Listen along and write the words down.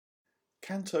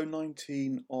Canto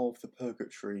 19 of the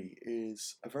Purgatory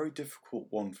is a very difficult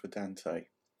one for Dante.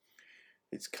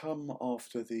 It's come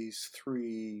after these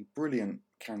three brilliant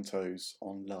cantos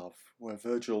on love, where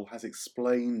Virgil has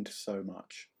explained so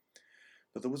much.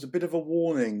 But there was a bit of a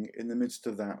warning in the midst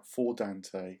of that for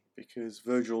Dante, because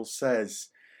Virgil says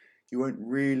you won't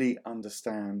really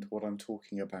understand what I'm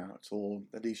talking about, or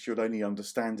at least you'll only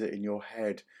understand it in your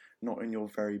head, not in your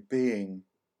very being,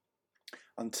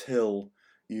 until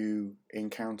you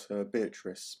encounter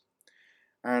Beatrice.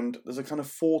 And there's a kind of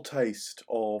foretaste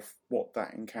of what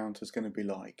that encounter is going to be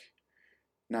like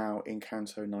now in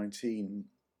Canto 19.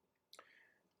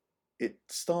 It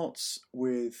starts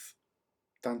with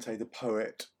Dante the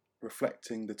poet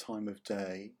reflecting the time of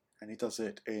day, and he does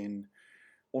it in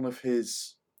one of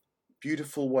his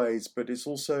beautiful ways, but it's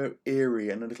also eerie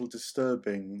and a little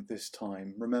disturbing this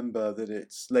time. Remember that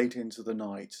it's late into the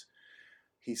night.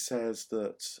 He says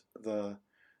that the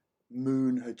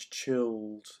moon had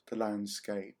chilled the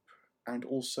landscape, and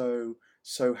also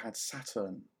so had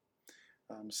Saturn.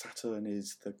 Saturn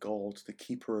is the god, the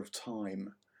keeper of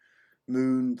time. The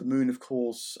moon, of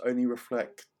course, only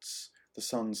reflects the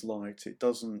sun's light. It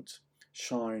doesn't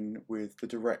shine with the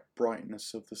direct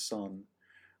brightness of the sun.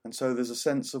 And so there's a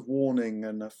sense of warning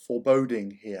and a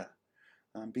foreboding here.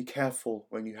 Be careful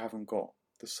when you haven't got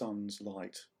the sun's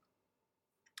light,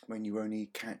 when you only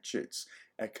catch its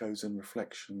echoes and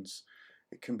reflections.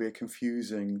 It can be a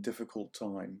confusing, difficult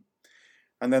time.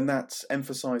 And then that's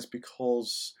emphasised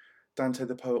because Dante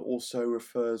the poet also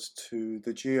refers to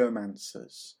the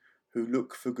geomancers who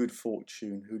look for good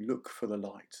fortune, who look for the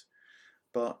light,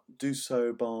 but do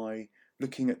so by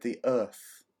looking at the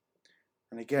earth.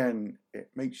 And again,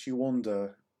 it makes you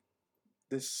wonder,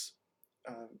 this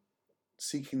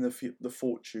seeking the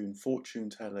fortune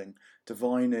telling,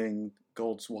 divining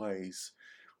God's ways.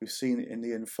 We've seen in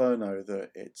the Inferno that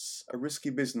it's a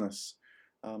risky business.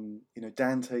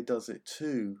 Dante does it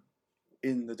too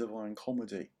in the Divine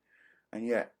Comedy. And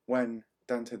yet, when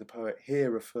Dante the poet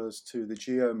here refers to the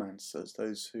geomancers,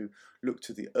 those who look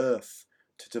to the earth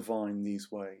to divine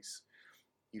these ways,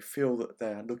 you feel that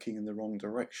they're looking in the wrong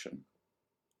direction,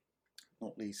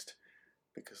 not least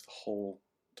because the whole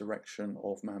direction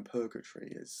of Man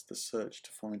Purgatory is the search to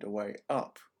find a way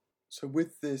up. So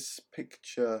with this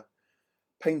picture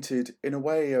painted in a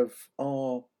way of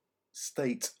our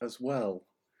state as well,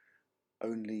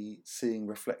 only seeing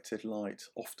reflected light,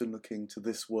 often looking to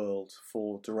this world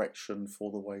for direction,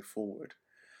 for the way forward,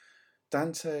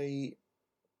 Dante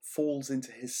falls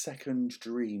into his second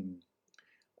dream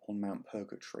on Mount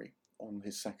Purgatory, on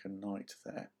his second night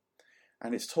there.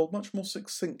 And it's told much more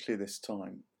succinctly this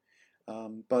time,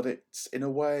 but it's in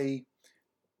a way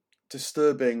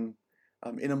disturbing,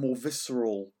 in a more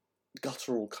visceral,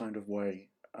 guttural kind of way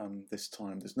this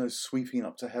time. There's no sweeping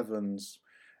up to heavens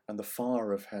and the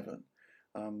fire of heaven.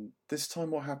 This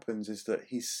time what happens is that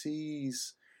he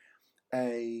sees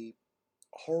a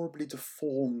horribly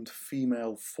deformed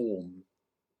female form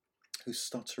who's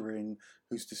stuttering,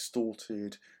 who's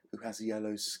distorted, who has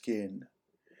yellow skin.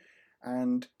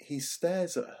 And he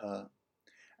stares at her,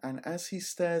 and as he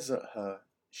stares at her,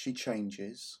 she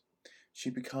changes. She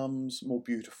becomes more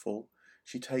beautiful.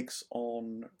 She takes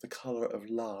on the colour of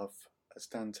love, as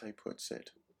Dante puts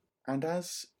it. And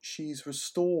as she's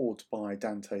restored by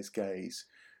Dante's gaze,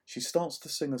 she starts to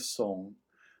sing a song,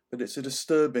 but it's a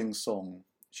disturbing song.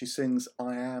 She sings,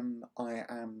 I am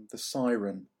the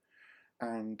siren,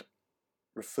 and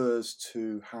refers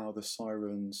to how the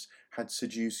sirens had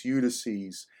seduced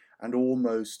Ulysses and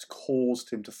almost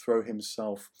caused him to throw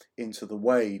himself into the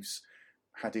waves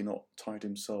had he not tied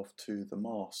himself to the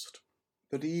mast.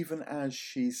 But even as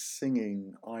she's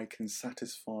singing, I can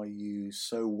satisfy you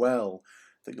so well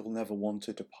that you'll never want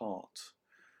to depart,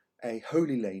 a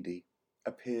holy lady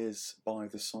appears by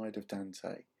the side of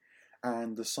Dante,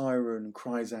 and the siren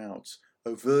cries out,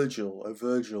 O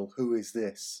Virgil, who is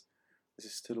this? This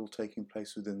is still all taking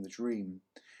place within the dream.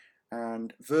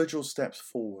 And Virgil steps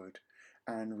forward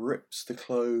and rips the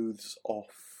clothes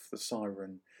off the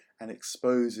siren and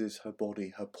exposes her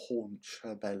body, her paunch,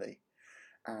 her belly,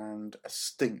 and a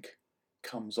stink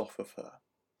comes off of her,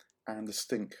 and the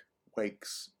stink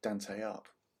wakes Dante up.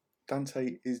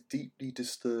 Dante is deeply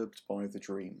disturbed by the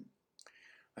dream.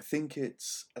 I think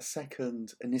it's a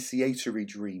second initiatory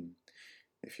dream.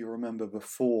 If you remember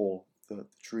before, the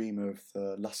dream of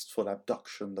the lustful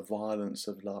abduction, the violence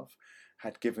of love,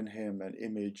 had given him an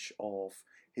image of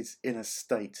his inner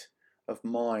state of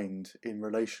mind in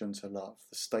relation to love,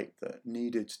 the state that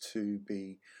needed to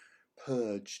be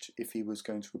purged if he was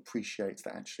going to appreciate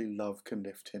that actually love can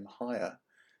lift him higher,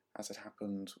 as it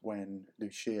happened when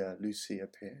Lucy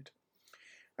appeared.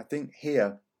 I think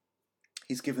here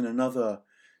he's given another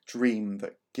dream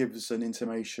that gives an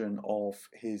intimation of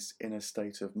his inner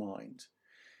state of mind.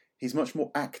 He's much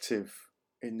more active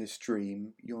in this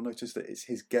dream. You'll notice that it's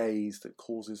his gaze that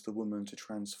causes the woman to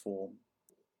transform.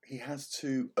 He has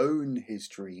to own his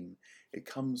dream. It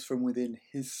comes from within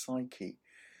his psyche.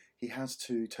 He has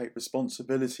to take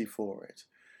responsibility for it.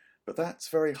 But that's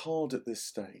very hard at this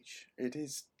stage. It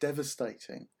is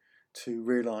devastating to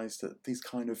realise that these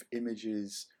kind of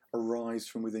images arise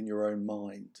from within your own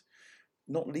mind,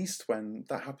 not least when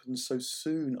that happens so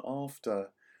soon after,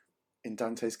 in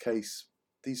Dante's case,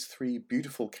 these three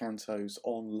beautiful cantos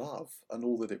on love and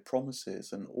all that it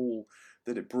promises and all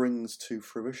that it brings to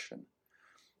fruition.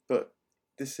 But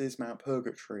this is Mount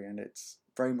Purgatory, and it's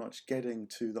very much getting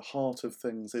to the heart of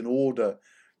things in order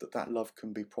that that love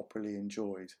can be properly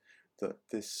enjoyed, that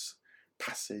this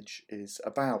passage is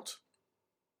about.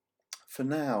 For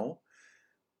now,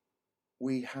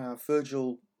 we have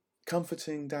Virgil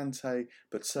comforting Dante,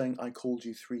 but saying, I called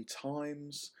you 3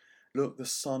 times. Look, the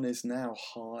sun is now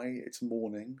high, it's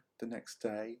morning the next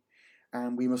day,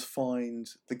 and we must find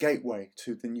the gateway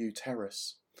to the new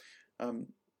terrace.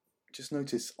 Just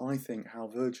notice, I think, how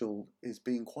Virgil is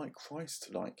being quite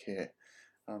Christ-like here.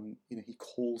 He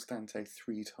calls Dante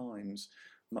 3 times,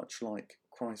 much like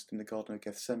Christ in the Garden of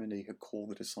Gethsemane had called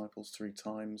the disciples 3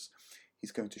 times.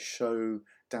 He's going to show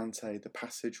Dante the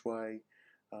passageway,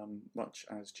 much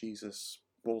as Jesus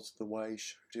was the way,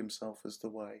 showed himself as the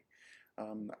way.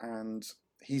 And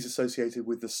he's associated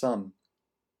with the sun,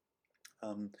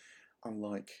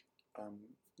 unlike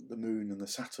the moon and the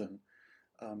Saturn,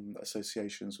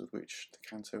 associations with which the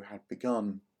canto had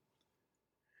begun.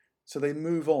 So they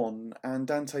move on, and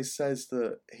Dante says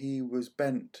that he was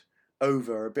bent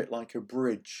over a bit like a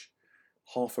bridge,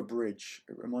 half a bridge.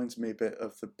 It reminds me a bit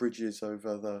of the bridges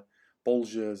over the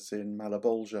Bolgias in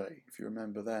Malebolge, if you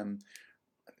remember them.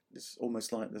 It's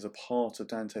almost like there's a part of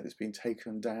Dante that's been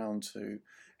taken down to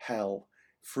hell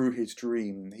through his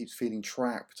dream. He's feeling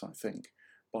trapped, I think,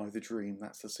 by the dream.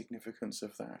 That's the significance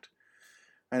of that.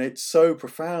 And it's so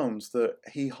profound that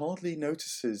he hardly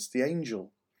notices the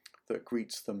angel that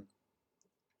greets them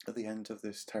at the end of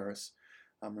this terrace.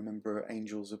 Remember,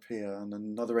 angels appear, and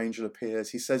another angel appears.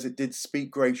 He says it did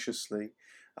speak graciously,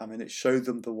 and it showed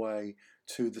them the way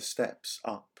to the steps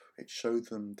up. It showed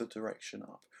them the direction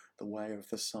up, the way of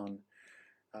the sun.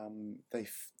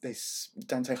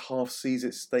 Dante half sees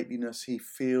its stateliness. He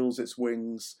feels its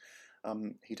wings.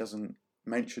 He doesn't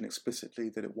mention explicitly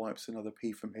that it wipes another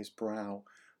pea from his brow,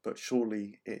 but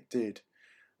surely it did.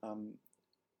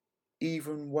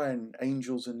 Even when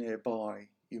angels are nearby,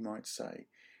 you might say,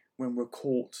 when we're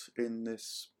caught in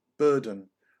this burden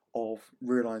of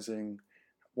realising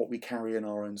what we carry in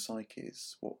our own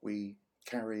psyches, what we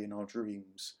carry in our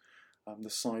dreams, the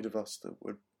side of us that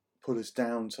would pull us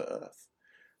down to earth,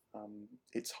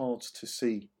 it's hard to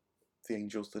see the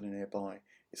angels that are nearby.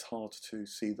 It's hard to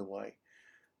see the way.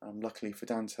 Luckily for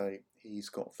Dante, he's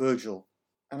got Virgil.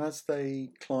 And as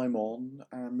they climb on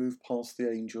and move past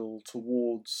the angel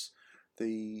towards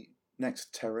the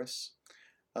next terrace,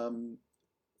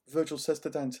 Virgil says to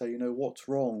Dante, what's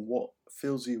wrong? What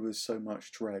fills you with so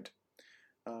much dread?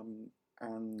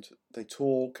 And they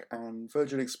talk, and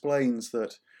Virgil explains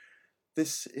that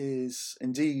this is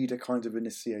indeed a kind of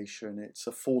initiation. It's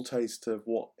a foretaste of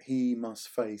what he must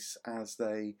face as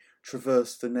they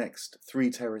traverse the next 3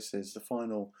 terraces, the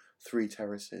final 3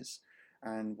 terraces,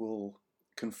 and will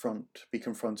be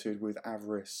confronted with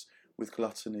avarice, with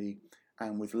gluttony,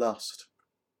 and with lust.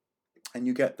 And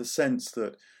you get the sense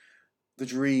that the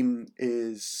dream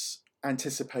is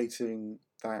anticipating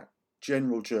that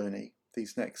general journey,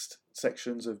 these next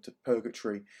sections of the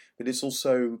Purgatory, but it's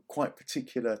also quite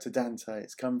particular to Dante.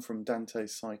 It's come from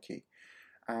Dante's psyche,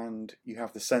 and you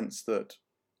have the sense that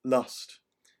lust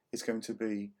is going to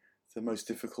be the most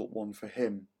difficult one for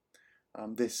him.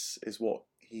 This is what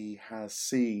he has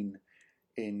seen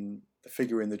in the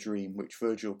figure in the dream, which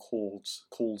Virgil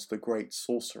calls the great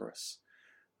sorceress.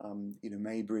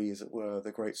 Maybre, as it were,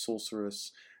 the great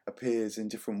sorceress, appears in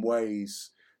different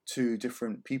ways to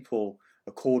different people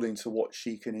according to what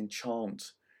she can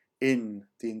enchant in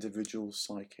the individual's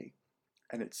psyche.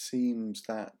 And it seems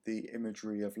that the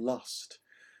imagery of lust,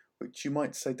 which you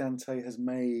might say Dante has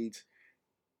made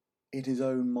in his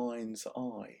own mind's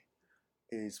eye,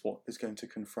 is what is going to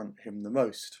confront him the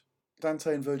most.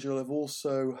 Dante and Virgil have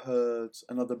also heard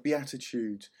another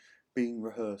beatitude being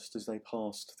rehearsed as they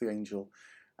passed the angel,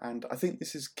 and I think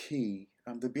this is key.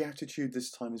 The beatitude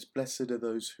this time is, blessed are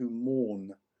those who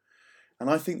mourn. And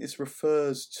I think this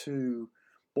refers to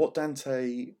what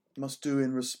Dante must do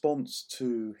in response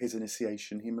to his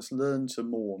initiation. He must learn to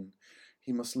mourn.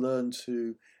 He must learn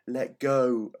to let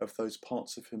go of those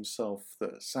parts of himself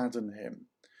that sadden him.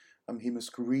 He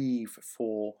must grieve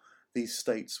for these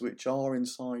states which are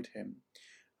inside him.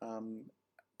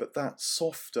 But that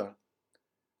softer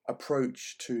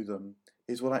approach to them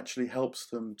is what actually helps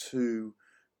them to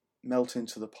melt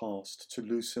into the past, to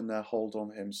loosen their hold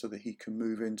on him so that he can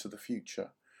move into the future.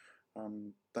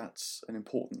 That's an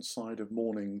important side of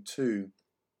mourning too.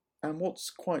 And what's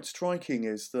quite striking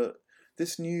is that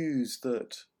this news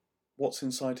that what's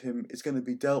inside him is going to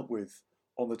be dealt with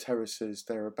on the terraces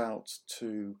they're about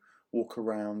to walk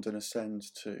around and ascend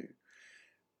to,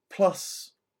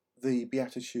 plus the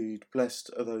beatitude, blessed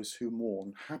are those who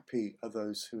mourn, happy are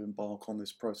those who embark on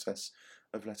this process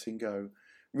of letting go,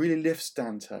 really lifts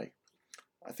Dante.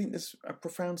 I think there's a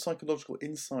profound psychological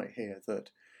insight here that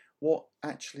what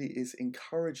actually is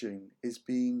encouraging is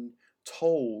being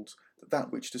told that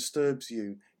that which disturbs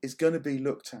you is going to be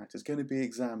looked at, is going to be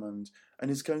examined,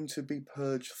 and is going to be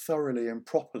purged thoroughly and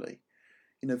properly.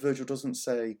 Virgil doesn't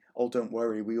say, oh, don't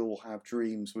worry, we all have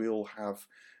dreams, we all have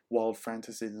wild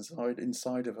fantasies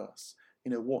inside of us.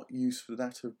 What use would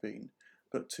that have been?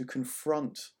 But to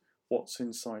confront what's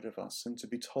inside of us and to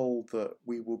be told that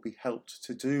we will be helped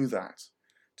to do that,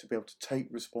 to be able to take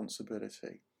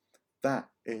responsibility, that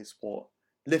is what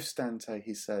lifts Dante,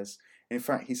 he says. In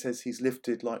fact, he says he's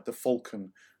lifted like the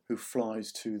falcon who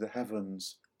flies to the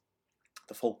heavens,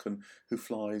 the falcon who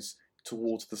flies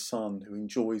towards the sun, who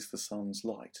enjoys the sun's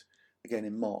light. Again,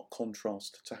 in marked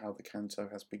contrast to how the canto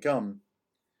has begun.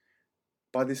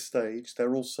 By this stage,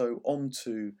 they're also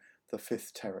onto the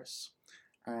fifth terrace,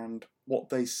 and what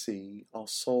they see are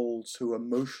souls who are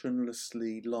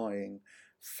motionlessly lying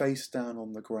face down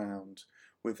on the ground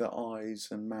with their eyes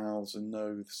and mouths and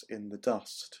noses in the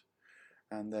dust,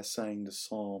 and they're saying the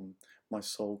psalm, my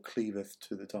soul cleaveth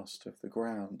to the dust of the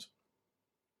ground.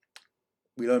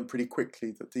 We learn pretty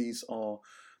quickly that these are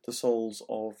the souls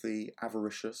of the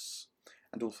avaricious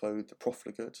and also the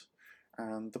profligate.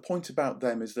 And the point about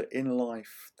them is that in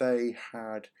life they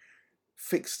had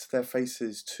fixed their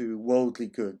faces to worldly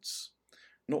goods,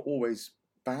 not always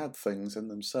bad things in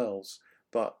themselves,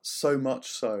 but so much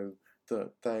so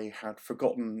that they had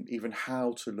forgotten even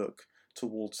how to look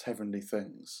towards heavenly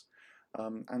things.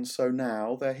 And so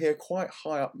now they're here quite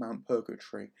high up Mount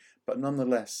Purgatory, but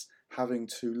nonetheless having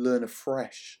to learn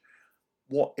afresh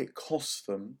what it cost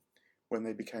them when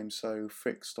they became so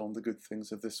fixed on the good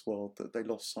things of this world that they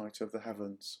lost sight of the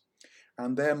heavens.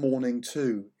 And they're mourning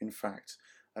too, in fact.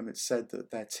 It's said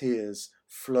that their tears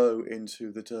flow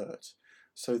into the dirt.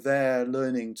 So they're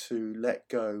learning to let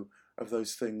go of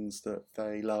those things that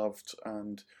they loved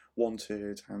and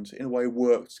wanted and in a way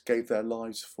worked, gave their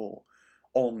lives for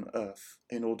on earth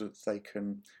in order that they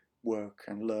can work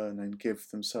and learn and give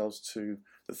themselves to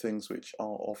the things which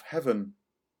are of heaven.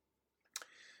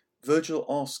 Virgil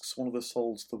asks one of the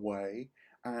souls the way,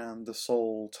 and the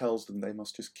soul tells them they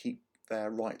must just keep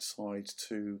their right side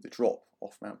to the drop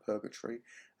off Mount Purgatory,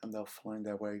 and they'll find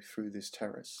their way through this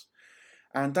terrace.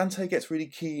 And Dante gets really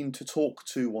keen to talk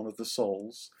to one of the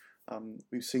souls.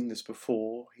 We've seen this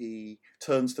before. He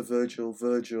turns to Virgil.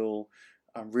 Virgil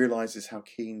realises how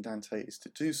keen Dante is to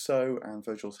do so, and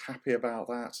Virgil's happy about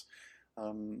that.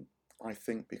 I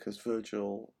think because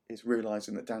Virgil is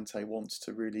realising that Dante wants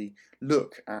to really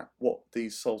look at what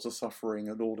these souls are suffering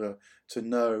in order to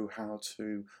know how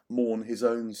to mourn his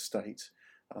own state,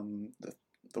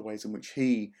 the ways in which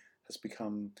he has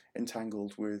become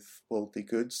entangled with worldly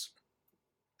goods.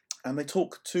 And they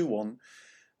talk to one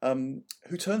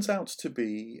who turns out to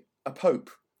be a pope.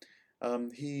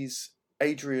 He's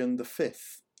Adrian V,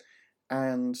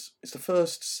 and it's the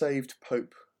first saved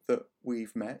pope that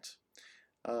we've met.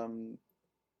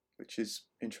 Which is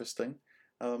interesting.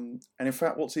 And in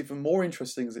fact, what's even more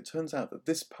interesting is it turns out that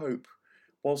this Pope,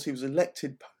 whilst he was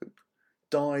elected Pope,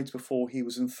 died before he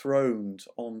was enthroned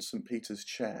on St. Peter's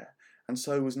chair, and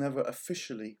so was never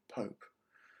officially Pope.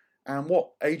 And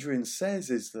what Adrian says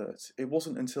is that it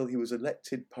wasn't until he was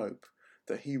elected Pope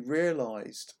that he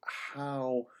realised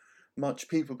how much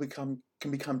people can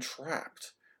become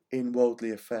trapped in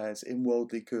worldly affairs, in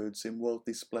worldly goods, in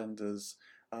worldly splendours,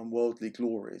 and worldly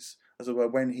glories. As it were,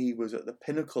 when he was at the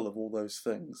pinnacle of all those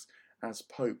things as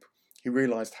Pope, he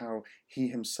realised how he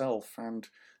himself and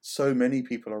so many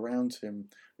people around him,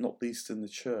 not least in the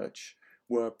church,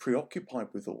 were preoccupied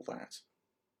with all that.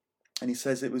 And he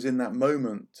says it was in that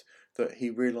moment that he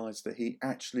realised that he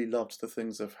actually loved the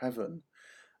things of heaven.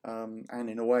 And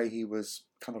in a way, he was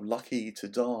kind of lucky to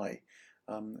die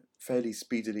fairly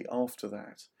speedily after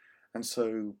that. And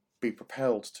so be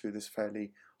propelled to this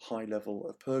fairly high level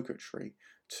of purgatory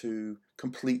to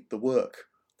complete the work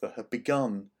that had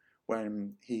begun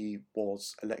when he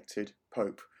was elected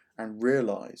Pope and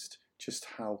realised just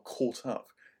how caught up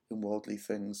in worldly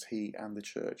things he and the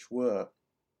Church were.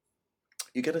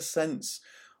 You get a sense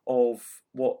of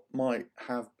what might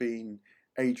have been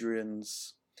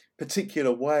Adrian's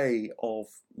particular way of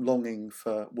longing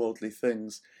for worldly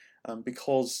things,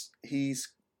 because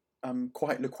he's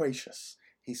quite loquacious.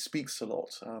 He speaks a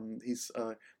lot. He's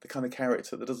the kind of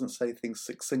character that doesn't say things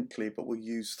succinctly, but will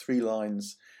use 3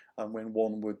 lines when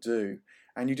one would do.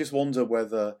 And you just wonder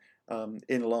whether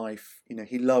in life,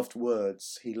 he loved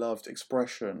words, he loved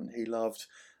expression, he loved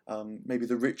maybe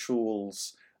the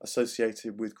rituals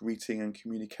associated with greeting and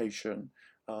communication.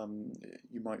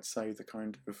 You might say the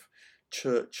kind of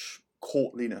church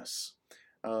courtliness.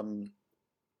 And,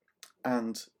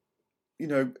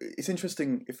 it's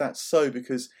interesting if that's so,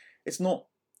 because it's not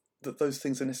that those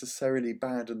things are necessarily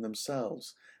bad in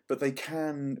themselves, but they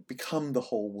can become the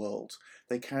whole world.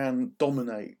 They can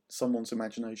dominate someone's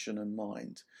imagination and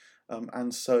mind.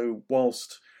 And so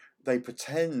whilst they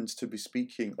pretend to be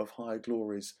speaking of higher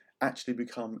glories, actually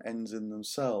become ends in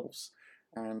themselves.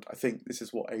 And I think this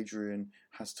is what Adrian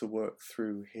has to work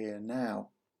through here now.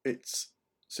 It's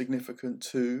significant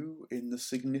too in the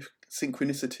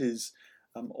synchronicities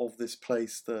of this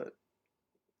place that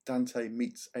Dante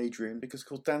meets Adrian, because of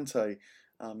course Dante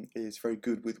is very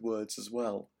good with words as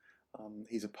well.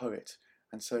 He's a poet,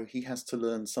 and so he has to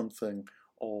learn something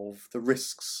of the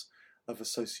risks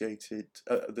associated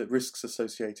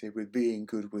with being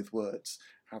good with words,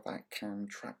 how that can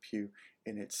trap you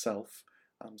in itself.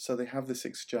 So they have this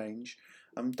exchange.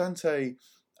 Dante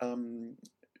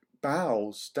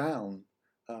bows down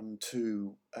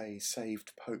to a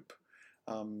saved pope,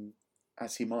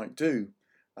 as he might do,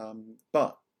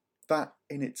 but that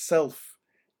in itself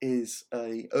is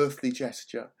a earthly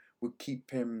gesture, would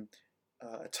keep him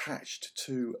attached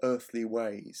to earthly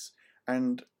ways.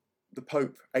 And the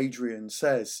Pope, Adrian,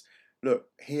 says, look,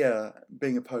 here,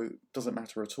 being a pope doesn't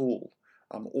matter at all.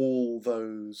 All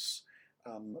those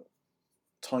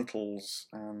titles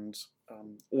and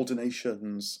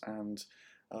ordinations and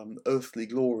earthly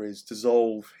glories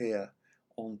dissolve here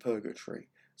on purgatory.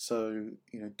 So,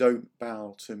 don't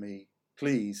bow to me,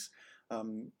 please.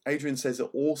 Adrian says it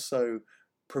also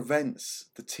prevents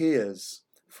the tears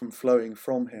from flowing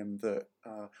from him that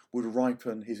would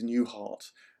ripen his new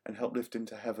heart and help lift him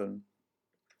to heaven.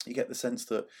 You get the sense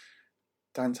that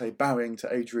Dante bowing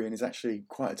to Adrian is actually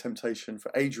quite a temptation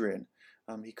for Adrian.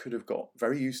 He could have got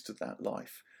very used to that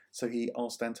life, so he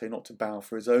asked Dante not to bow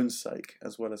for his own sake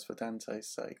as well as for Dante's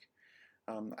sake.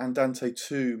 And Dante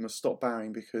too must stop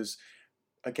bowing, because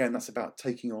again, that's about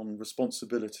taking on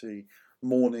responsibility,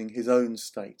 mourning his own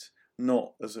state,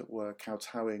 not, as it were,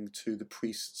 kowtowing to the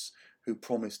priests who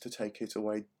promised to take it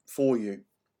away for you.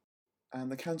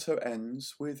 And the canto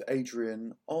ends with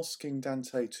Adrian asking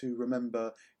Dante to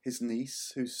remember his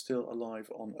niece, who's still alive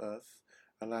on Earth,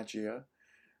 Elagia.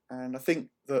 And I think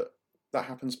that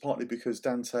happens partly because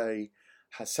Dante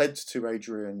has said to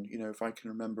Adrian, if I can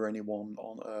remember anyone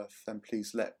on Earth, then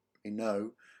please let me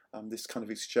know. This kind of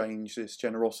exchange, this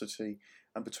generosity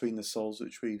between the souls,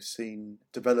 which we've seen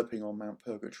developing on Mount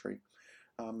Purgatory.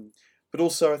 But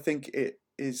also I think it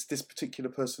is this particular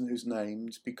person who's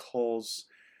named because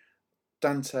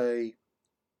Dante,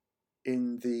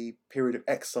 in the period of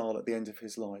exile at the end of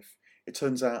his life, it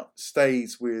turns out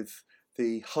stays with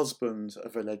the husband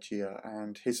of Elagia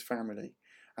and his family.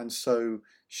 And so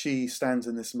she stands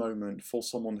in this moment for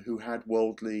someone who had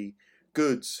worldly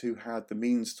goods, who had the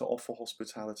means to offer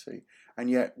hospitality, and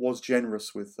yet was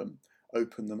generous with them,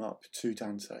 opened them up to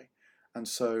Dante. And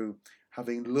so,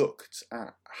 having looked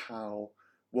at how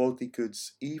worldly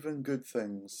goods, even good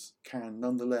things, can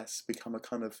nonetheless become a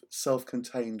kind of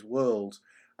self-contained world,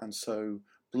 and so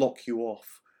block you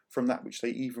off from that which they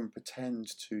even pretend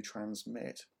to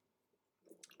transmit.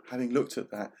 Having looked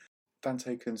at that,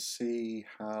 Dante can see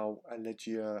how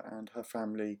Elagia and her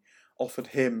family offered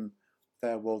him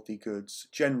their worldly goods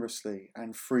generously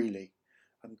and freely,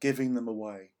 giving them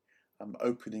away,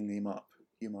 opening them up,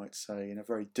 you might say, in a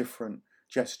very different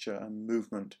gesture and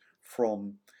movement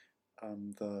from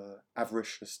the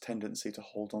avaricious tendency to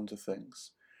hold on to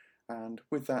things. And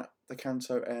with that, the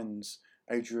canto ends,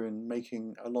 Adrian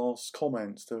making a last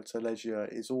comment that Elagia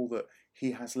is all that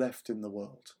he has left in the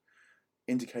world,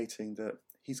 indicating that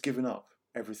he's given up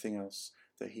everything else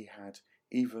that he had,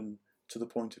 even to the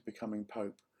point of becoming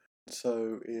Pope.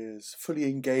 So is fully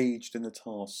engaged in the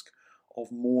task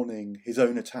of mourning his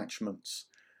own attachments.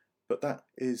 But that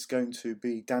is going to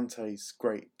be Dante's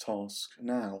great task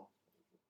now.